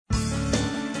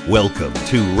Welcome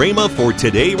to Rhema for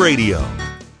Today Radio.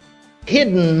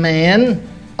 Hidden man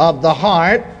of the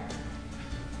heart,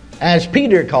 as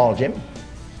Peter calls him,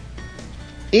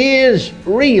 is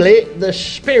really the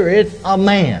spirit of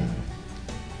man.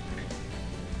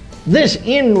 This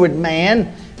inward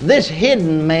man, this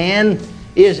hidden man,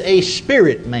 is a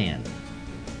spirit man.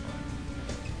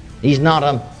 He's not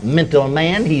a mental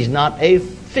man. He's not a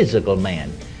physical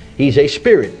man. He's a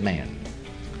spirit man.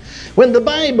 When the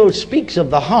Bible speaks of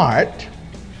the heart,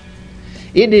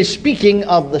 it is speaking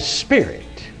of the spirit,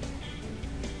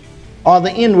 or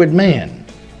the inward man,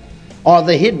 or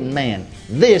the hidden man.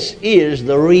 This is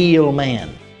the real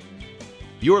man.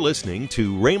 You're listening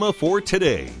to Rhema for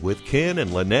Today with Ken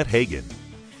and Lynette Hagin.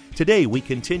 Today we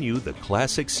continue the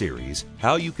classic series,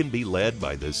 How You Can Be Led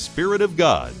by the Spirit of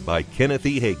God by Kenneth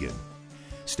E. Hagin.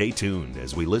 Stay tuned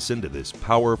as we listen to this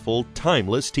powerful,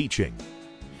 timeless teaching.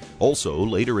 Also,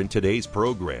 later in today's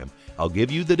program, I'll give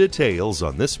you the details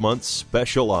on this month's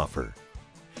special offer.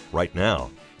 Right now,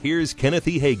 here's Kenneth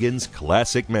E. Hagin's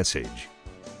classic message.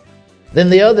 Then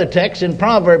the other text in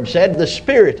Proverbs said, the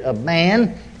spirit of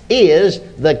man is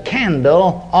the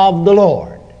candle of the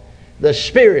Lord. The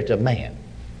spirit of man.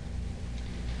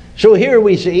 So here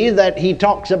we see that he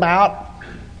talks about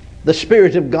the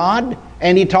Spirit of God,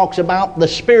 and he talks about the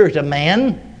spirit of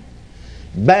man.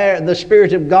 The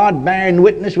Spirit of God bearing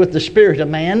witness with the spirit of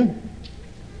man,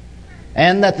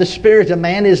 and that the spirit of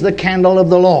man is the candle of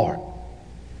the Lord.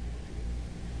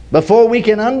 Before we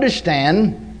can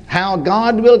understand how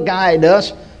God will guide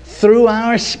us through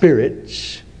our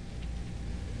spirits,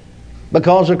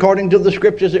 because according to the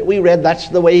scriptures that we read, that's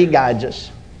the way He guides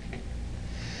us,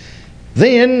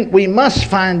 then we must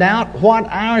find out what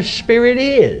our spirit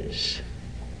is.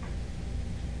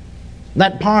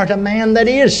 That part of man that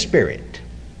is spirit.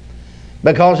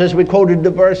 Because as we quoted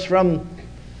the verse from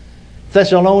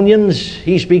Thessalonians,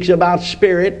 he speaks about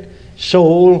spirit,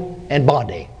 soul, and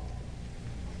body.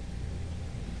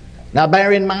 Now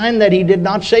bear in mind that he did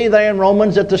not say there in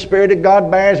Romans that the Spirit of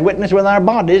God bears witness with our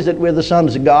bodies that we're the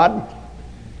sons of God.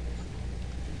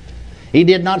 He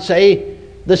did not say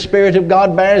the Spirit of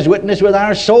God bears witness with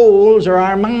our souls or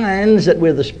our minds that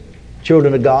we're the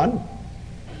children of God.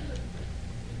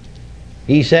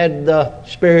 He said the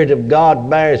Spirit of God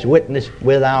bears witness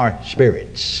with our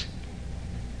spirits.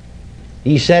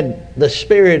 He said the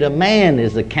spirit of man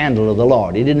is the candle of the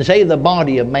Lord. He didn't say the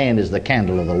body of man is the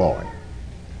candle of the Lord.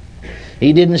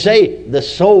 He didn't say the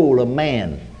soul of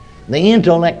man, the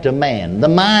intellect of man, the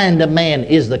mind of man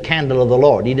is the candle of the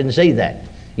Lord. He didn't say that.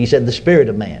 He said the spirit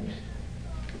of man.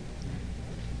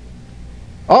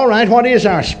 All right, what is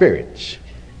our spirits?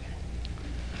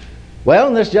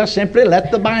 Well, let's just simply let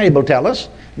the Bible tell us.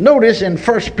 Notice in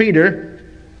 1 Peter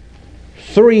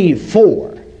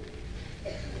 3:4.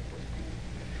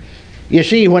 You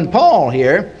see, when Paul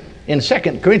here, in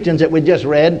 2 Corinthians that we just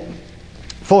read,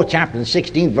 4th chapter and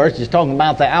 16th verse, is talking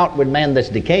about the outward man that's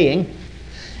decaying,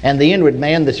 and the inward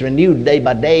man that's renewed day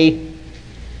by day.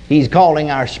 He's calling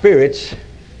our spirits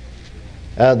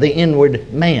the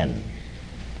inward man.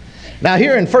 Now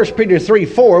here in 1 Peter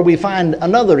 3:4, we find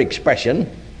another expression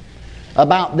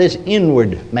about this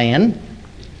inward man.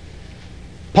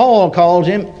 Paul calls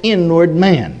him inward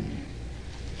man.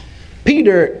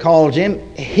 Peter calls him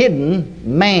hidden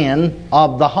man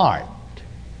of the heart.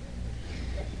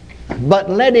 But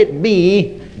let it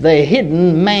be the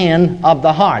hidden man of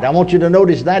the heart. I want you to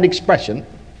notice that expression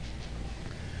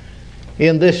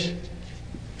in this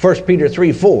 1 Peter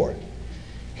 3:4.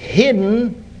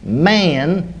 Hidden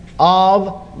man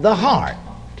of the heart.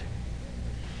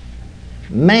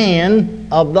 Man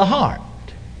of the heart.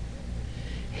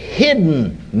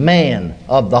 Hidden man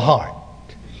of the heart.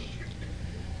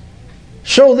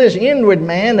 So this inward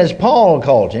man, as Paul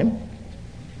called him,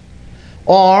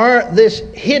 or this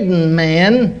hidden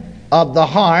man of the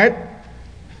heart,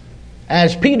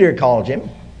 as Peter called him,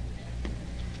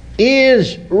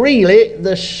 is really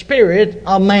the spirit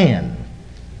of man.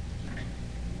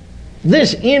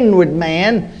 This inward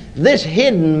man, this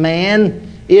hidden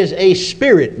man, is a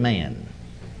spirit man.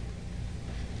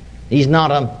 He's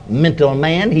not a mental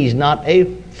man. He's not a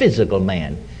physical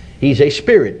man. He's a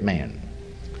spirit man.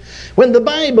 When the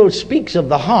Bible speaks of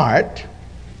the heart,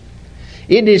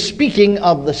 it is speaking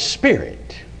of the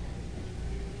spirit,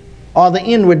 or the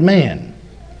inward man,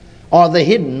 or the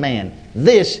hidden man.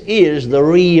 This is the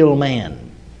real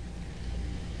man.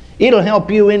 It'll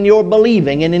help you in your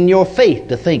believing and in your faith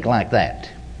to think like that.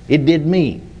 It did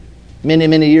me many,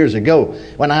 many years ago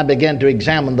when I began to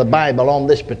examine the Bible on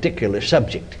this particular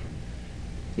subject.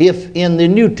 If in the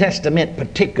New Testament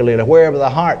particularly, wherever the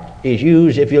heart is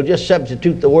used, if you'll just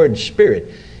substitute the word spirit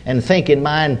and think in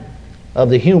mind of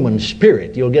the human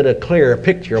spirit, you'll get a clearer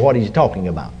picture of what he's talking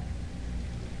about.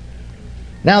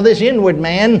 Now, this inward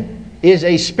man is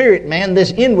a spirit man.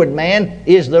 This inward man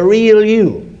is the real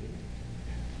you.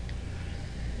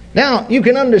 Now, you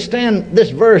can understand this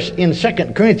verse in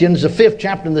 2 Corinthians, the 5th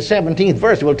chapter and the 17th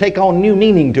verse. It will take on new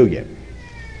meaning to you.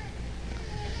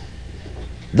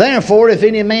 Therefore, if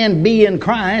any man be in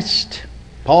Christ,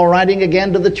 Paul writing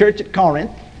again to the church at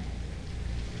Corinth,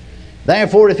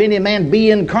 therefore, if any man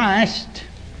be in Christ,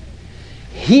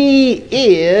 he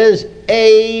is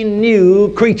a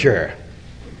new creature.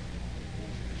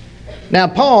 Now,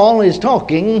 Paul is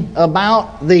talking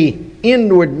about the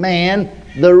inward man,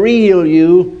 the real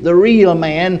you, the real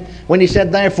man, when he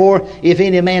said, therefore, if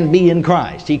any man be in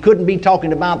Christ. He couldn't be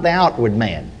talking about the outward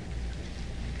man.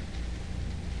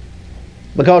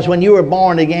 Because when you were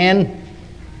born again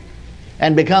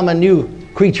and become a new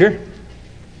creature,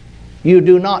 you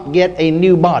do not get a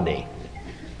new body.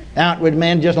 Outward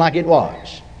man just like it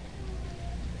was.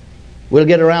 We'll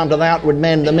get around to the outward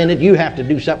man in a minute. You have to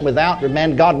do something with the outward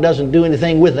man. God doesn't do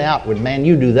anything with the outward man.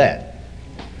 You do that.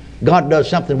 God does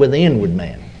something with the inward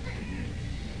man.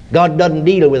 God doesn't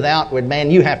deal with the outward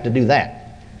man. You have to do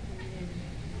that.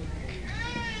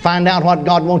 Find out what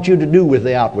God wants you to do with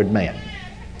the outward man.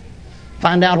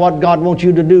 Find out what God wants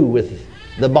you to do with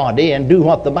the body and do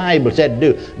what the Bible said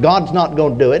to do. God's not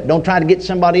going to do it. Don't try to get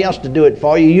somebody else to do it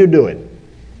for you. You do it.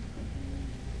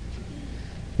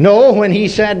 No, when he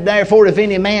said, therefore, if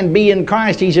any man be in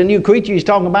Christ, he's a new creature, he's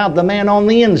talking about the man on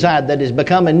the inside that has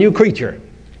become a new creature.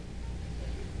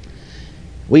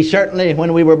 We certainly,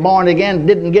 when we were born again,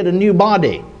 didn't get a new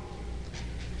body.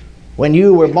 When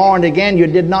you were born again, you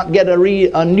did not get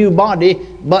a new body,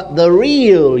 but the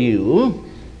real you,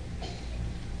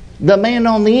 the man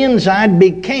on the inside,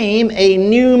 became a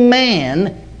new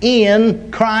man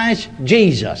in Christ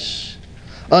Jesus,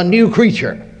 a new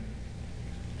creature.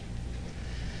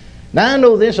 Now, I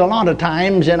know this a lot of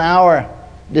times in our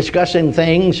discussing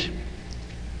things,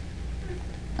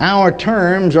 our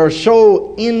terms are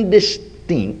so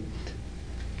indistinct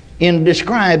in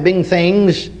describing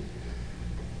things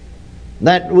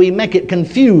that we make it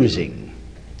confusing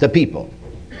to people.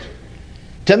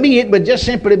 To me, it would just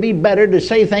simply be better to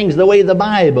say things the way the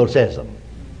Bible says them.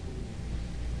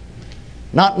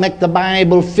 Not make the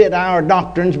Bible fit our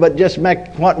doctrines, but just make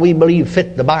what we believe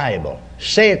fit the Bible.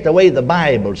 Say it the way the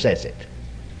Bible says it.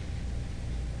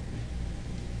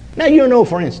 Now, you know,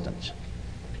 for instance,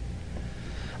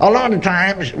 a lot of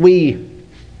times we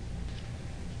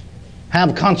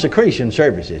have consecration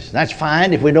services. That's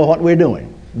fine if we know what we're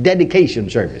doing. Dedication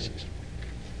services.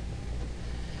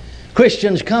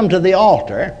 Christians come to the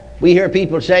altar. We hear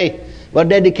people say, well,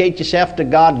 dedicate yourself to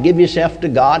God, give yourself to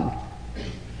God.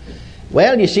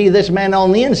 Well, you see, this man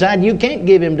on the inside, you can't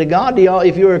give him to God.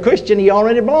 If you're a Christian, he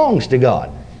already belongs to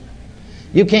God.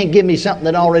 You can't give me something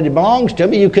that already belongs to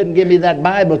me. You couldn't give me that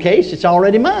Bible case. It's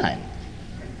already mine.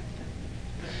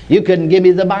 You couldn't give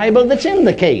me the Bible that's in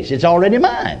the case. It's already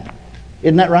mine.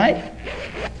 Isn't that right?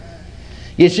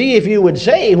 You see, if you would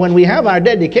say, when we have our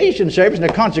dedication service and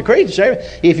our consecration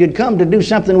service, if you'd come to do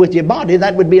something with your body,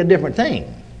 that would be a different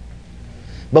thing.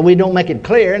 But we don't make it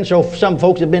clear, and so some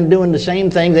folks have been doing the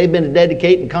same thing. They've been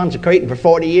dedicating and consecrating for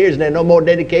 40 years, and they're no more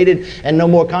dedicated and no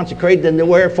more consecrated than they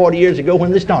were 40 years ago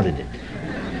when they started it.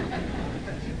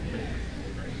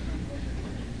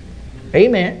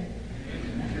 Amen.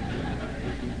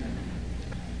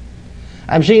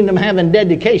 I've seen them having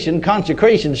dedication,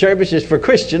 consecration services for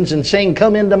Christians and saying,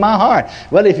 come into my heart.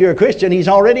 Well, if you're a Christian, he's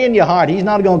already in your heart. He's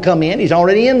not going to come in. He's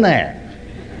already in there.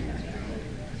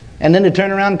 And then they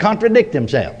turn around and contradict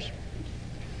themselves.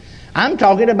 I'm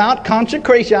talking about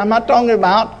consecration. I'm not talking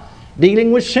about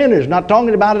dealing with sinners. Not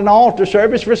talking about an altar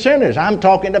service for sinners. I'm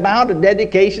talking about a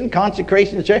dedication,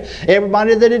 consecration service.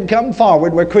 Everybody that had come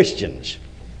forward were Christians.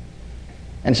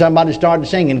 And somebody started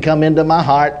singing, come into my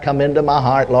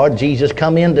heart, Lord Jesus,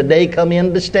 come in today, come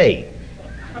in to stay.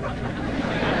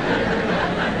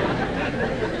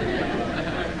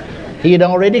 He had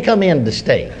already come in to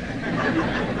stay.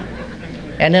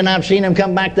 And then I've seen him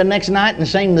come back the next night and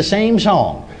sing the same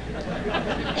song.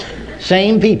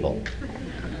 Same people.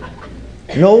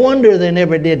 No wonder they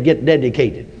never did get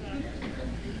dedicated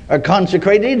or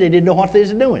consecrated. They didn't know what they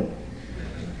was doing.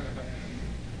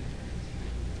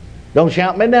 Don't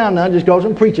shout me down now just because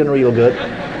I'm preaching real good.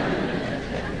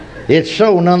 It's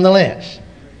so nonetheless.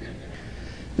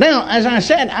 Now, as I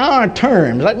said, our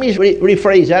terms, let me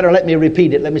rephrase that, or let me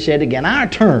repeat it. Let me say it again. Our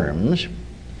terms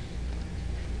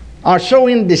are so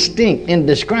indistinct in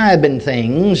describing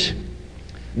things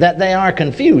that they are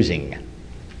confusing.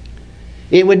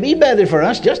 It would be better for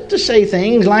us just to say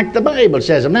things like the Bible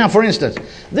says them. Now, for instance,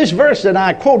 this verse that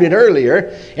I quoted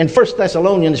earlier in 1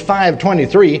 Thessalonians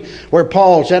 5:23, where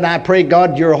Paul said, I pray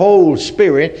God your whole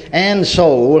spirit and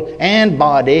soul and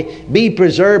body be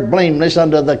preserved blameless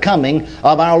unto the coming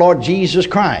of our Lord Jesus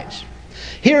Christ.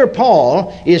 Here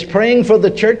Paul is praying for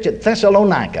the church at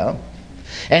Thessalonica,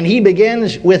 and he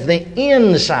begins with the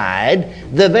inside,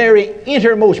 the very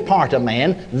innermost part of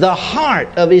man, the heart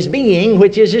of his being,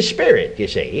 which is his spirit, you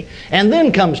see. And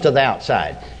then comes to the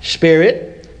outside,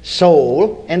 spirit,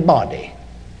 soul, and body.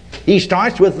 He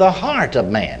starts with the heart of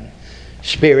man,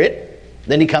 spirit,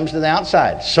 then he comes to the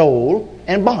outside, soul,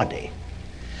 and body.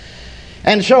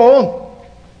 And so,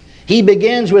 he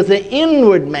begins with the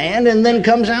inward man and then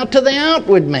comes out to the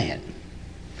outward man.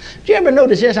 Did you ever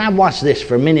notice this? I've watched this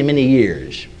for many, many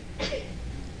years.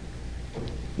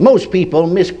 Most people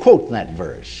misquote that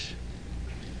verse.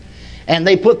 And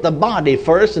they put the body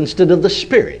first instead of the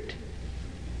spirit.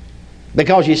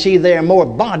 Because you see, they're more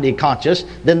body conscious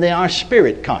than they are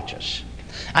spirit conscious.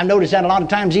 I've noticed that a lot of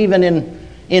times even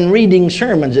in reading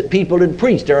sermons that people had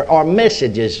preached or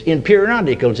messages in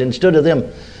periodicals, instead of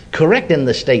them correcting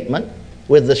the statement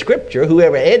with the scripture,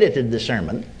 whoever edited the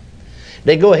sermon,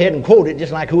 they go ahead and quote it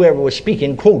just like whoever was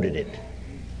speaking quoted it.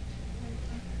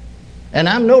 And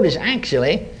I've noticed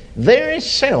actually, very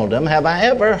seldom have I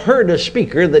ever heard a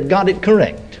speaker that got it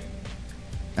correct.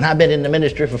 And I've been in the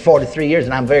ministry for 43 years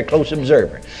and I'm a very close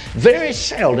observer. Very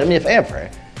seldom, if ever,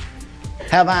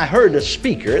 have I heard a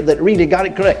speaker that really got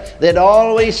it correct. They'd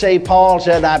always say, Paul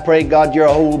said, I pray God your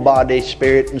whole body,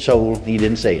 spirit, and soul. He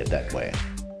didn't say it that way.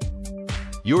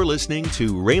 You're listening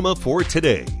to Rhema for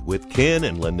Today with Ken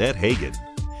and Lynette Hagin.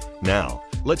 Now,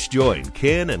 let's join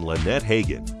Ken and Lynette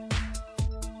Hagin.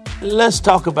 Let's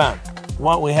talk about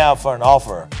what we have for an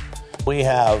offer. We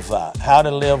have how to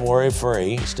live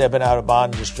worry-free, stepping out of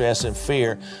bondage, stress, and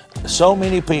fear. So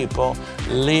many people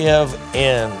live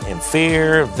in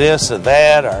fear of this or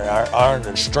that, or are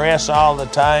under stress all the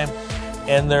time,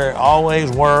 and they're always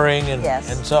worrying, and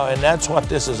that's what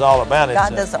this is all about.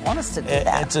 God doesn't want us to do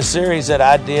that. It's a series that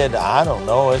I did, I don't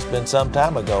know, it's been some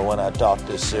time ago when I taught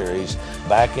this series,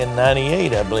 back in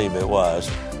 98, I believe it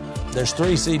was. There's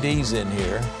 3 CDs in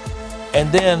here,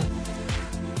 and then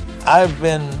I've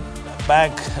been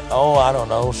back,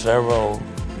 several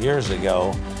years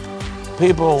ago,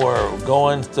 people were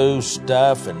going through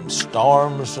stuff and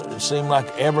storms. It seemed like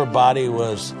everybody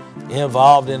was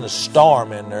involved in a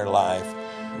storm in their life.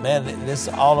 Man, this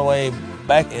all the way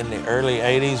back in the early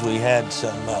 80s, we had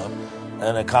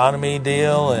an economy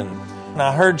deal, and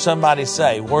I heard somebody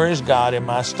say, where is God in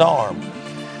my storm?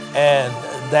 And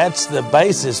that's the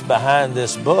basis behind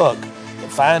this book,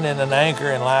 Finding an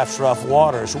Anchor in Life's Rough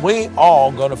Waters. We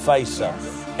all going to face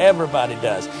something. Everybody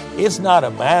does. It's not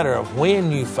a matter of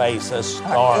when you face a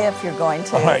storm. Or if you're going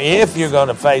to. Or if you're going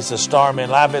to face a storm in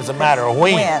life. It's a matter of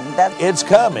when. It's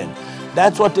coming.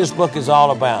 That's what this book is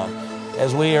all about.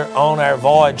 As we are on our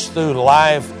voyage through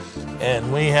life,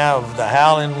 and we have the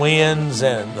howling winds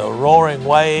and the roaring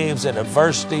waves and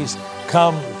adversities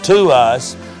come to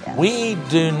us, we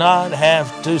do not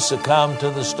have to succumb to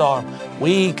the storm.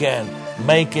 We can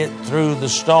make it through the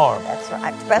storm. That's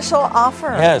right. Special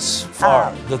offer. Yes,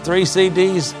 for the 3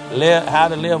 CDs, How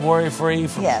to Live Worry-Free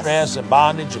from Stress and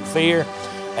Bondage and Fear,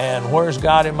 and Where's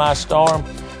God in My Storm.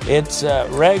 It's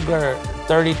regular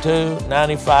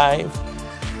 $32.95.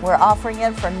 We're offering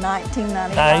it for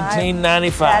 $19.95.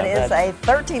 $19.95. That is a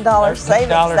 $13 savings.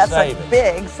 That's a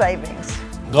big savings.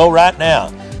 Go right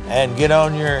now and get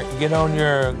on your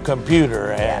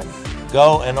computer and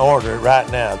go and order it right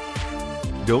now.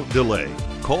 Don't delay.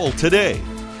 Call today.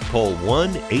 Call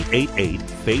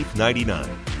 1-888-FAITH-99.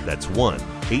 That's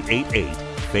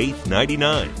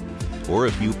 1-888-FAITH-99. Or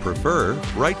if you prefer,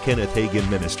 write Kenneth Hagin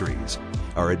Ministries.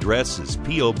 Our address is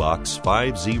P.O. Box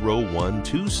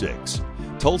 50126,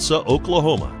 Tulsa,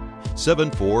 Oklahoma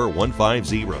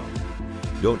 74150.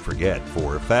 Don't forget,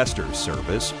 for faster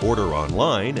service, order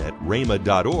online at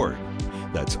rhema.org.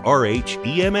 That's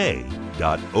RHEMA.org.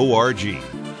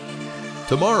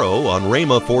 Tomorrow on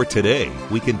Rhema for Today,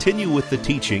 we continue with the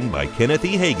teaching by Kenneth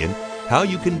E. Hagin, How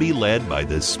You Can Be Led by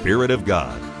the Spirit of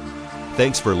God.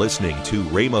 Thanks for listening to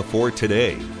Rhema for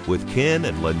Today with Ken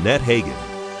and Lynette Hagin.